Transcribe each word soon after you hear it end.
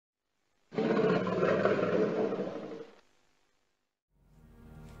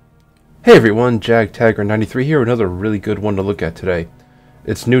Hey everyone, JagTagger93 here, another really good one to look at today.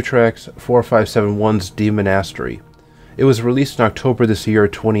 It's Newtrax 4571's Demonastery. It was released in October this year,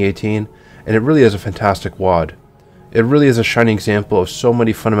 2018, and it really is a fantastic WAD. It really is a shining example of so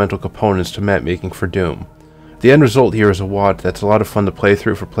many fundamental components to map making for Doom. The end result here is a WAD that's a lot of fun to play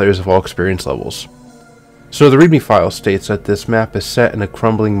through for players of all experience levels. So the README file states that this map is set in a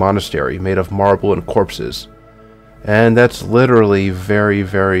crumbling monastery made of marble and corpses. And that's literally very,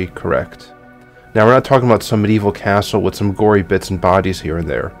 very correct. Now we're not talking about some medieval castle with some gory bits and bodies here and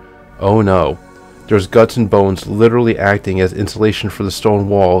there. Oh no. There's guts and bones literally acting as insulation for the stone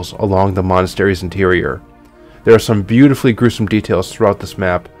walls along the monastery's interior. There are some beautifully gruesome details throughout this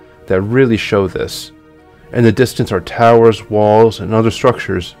map that really show this. In the distance are towers, walls, and other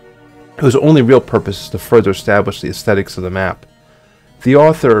structures whose only real purpose is to further establish the aesthetics of the map. The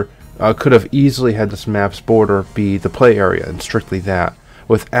author could have easily had this map's border be the play area and strictly that,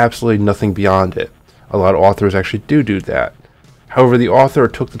 with absolutely nothing beyond it. A lot of authors actually do that. However, the author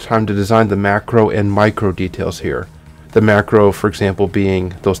took the time to design the macro and micro details here. The macro, for example,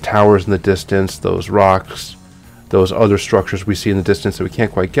 being those towers in the distance, those rocks, those other structures we see in the distance that we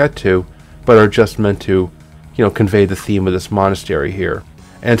can't quite get to, but are just meant to, convey the theme of this monastery here.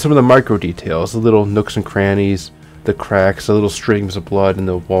 And some of the micro details, the little nooks and crannies, the cracks, the little streams of blood in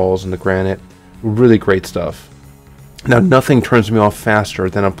the walls and the granite. Really great stuff. Now, nothing turns me off faster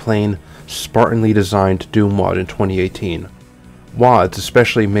than a plain, Spartanly designed Doom WAD in 2018. WADs,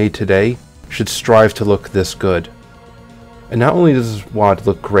 especially made today, should strive to look this good. And not only does this WAD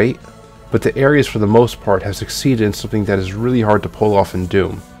look great, but the areas for the most part have succeeded in something that is really hard to pull off in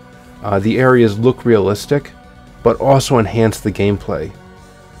Doom. The areas look realistic, but also enhance the gameplay.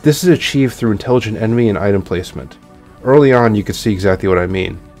 This is achieved through intelligent enemy and item placement. Early on, you can see exactly what I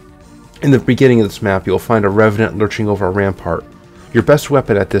mean. In the beginning of this map, you'll find a revenant lurching over a rampart. Your best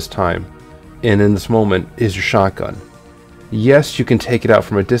weapon at this time, and in this moment, is your shotgun. Yes, you can take it out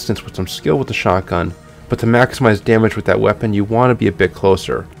from a distance with some skill with the shotgun, but to maximize damage with that weapon, you want to be a bit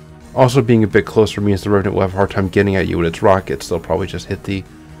closer. Also, being a bit closer means the revenant will have a hard time getting at you with its rockets. They'll probably just hit the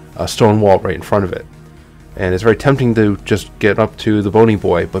stone wall right in front of it. And it's very tempting to just get up to the bony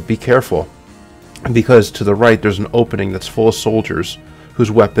boy, but be careful, because to the right there's an opening that's full of soldiers whose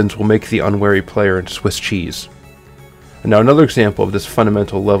weapons will make the unwary player into Swiss cheese. And now another example of this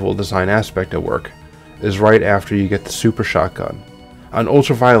fundamental level design aspect at work is right after you get the super shotgun. On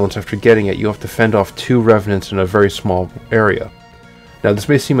ultraviolence, after getting it, you have to fend off 2 revenants in a very small area. Now this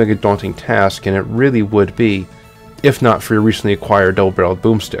may seem like a daunting task, and it really would be, if not for your recently acquired double-barreled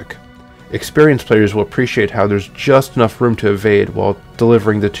boomstick. Experienced players will appreciate how there's just enough room to evade while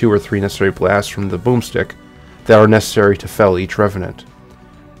delivering the 2 or 3 necessary blasts from the boomstick that are necessary to fell each revenant.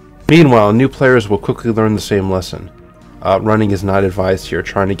 Meanwhile, new players will quickly learn the same lesson. Running is not advised here.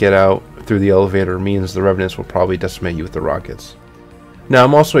 Trying to get out through the elevator means the revenants will probably decimate you with the rockets. Now,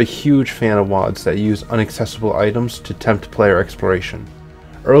 I'm also a huge fan of WADs that use inaccessible items to tempt player exploration.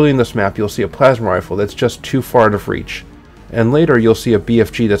 Early in this map, you'll see a plasma rifle that's just too far out of reach, and later you'll see a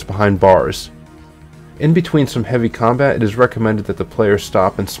BFG that's behind bars. In between some heavy combat, it is recommended that the players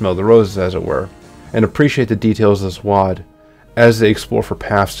stop and smell the roses, as it were, and appreciate the details of this WAD as they explore for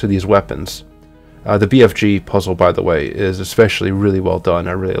paths to these weapons. The BFG puzzle, by the way, is especially really well done.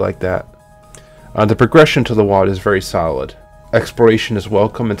 I really like that. The progression to the WAD is very solid. Exploration is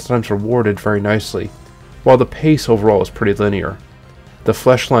welcome and sometimes rewarded very nicely, while the pace overall is pretty linear. The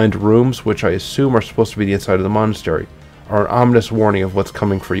flesh-lined rooms, which I assume are supposed to be the inside of the monastery, are an ominous warning of what's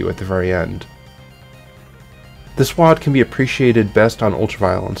coming for you at the very end. This WAD can be appreciated best on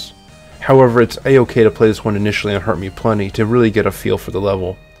ultraviolence. However, it's a-okay to play this one initially on Hurt Me Plenty to really get a feel for the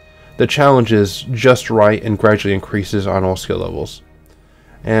level. The challenge is just right and gradually increases on all skill levels.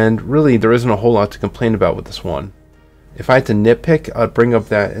 And really, there isn't a whole lot to complain about with this one. If I had to nitpick, I'd bring up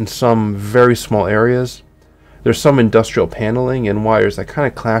that in some very small areas, there's some industrial paneling and wires that kind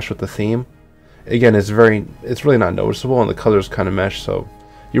of clash with the theme. Again, it's really not noticeable, and the colors kind of mesh, so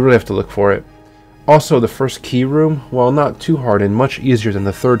you really have to look for it. Also, the first key room, while not too hard and much easier than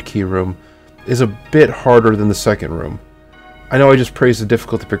the third key room, is a bit harder than the second room. I know I just praised the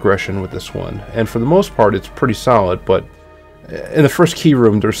difficulty progression with this one, and for the most part it's pretty solid, but in the first key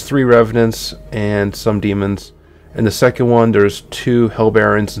room there's 3 revenants and some demons. In the second one there's 2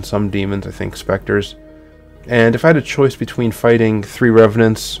 hellbarons and some demons, I think specters. And if I had a choice between fighting 3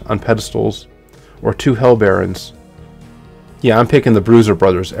 revenants on pedestals or 2 hellbarons, yeah, I'm picking the Bruiser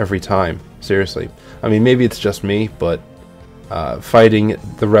brothers every time. Seriously. I mean, maybe it's just me, but fighting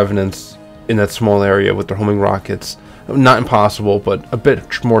the revenants in that small area with their homing rockets, not impossible, but a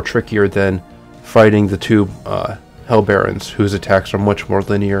bit more trickier than fighting the 2 Hell Barons, whose attacks are much more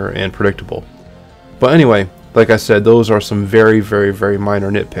linear and predictable. But anyway, like I said, those are some very, very, very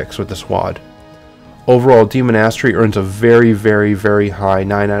minor nitpicks with this WAD. Overall, Demonastery earns a very, very, very high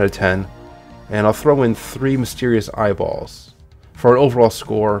 9 out of 10, and I'll throw in 3 Mysterious Eyeballs, for an overall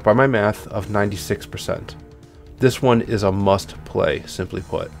score, by my math, of 96%. This one is a must-play, simply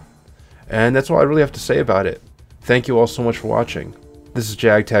put. And that's all I really have to say about it. Thank you all so much for watching. This is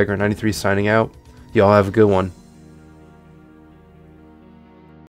JagTagger93 signing out. Y'all have a good one.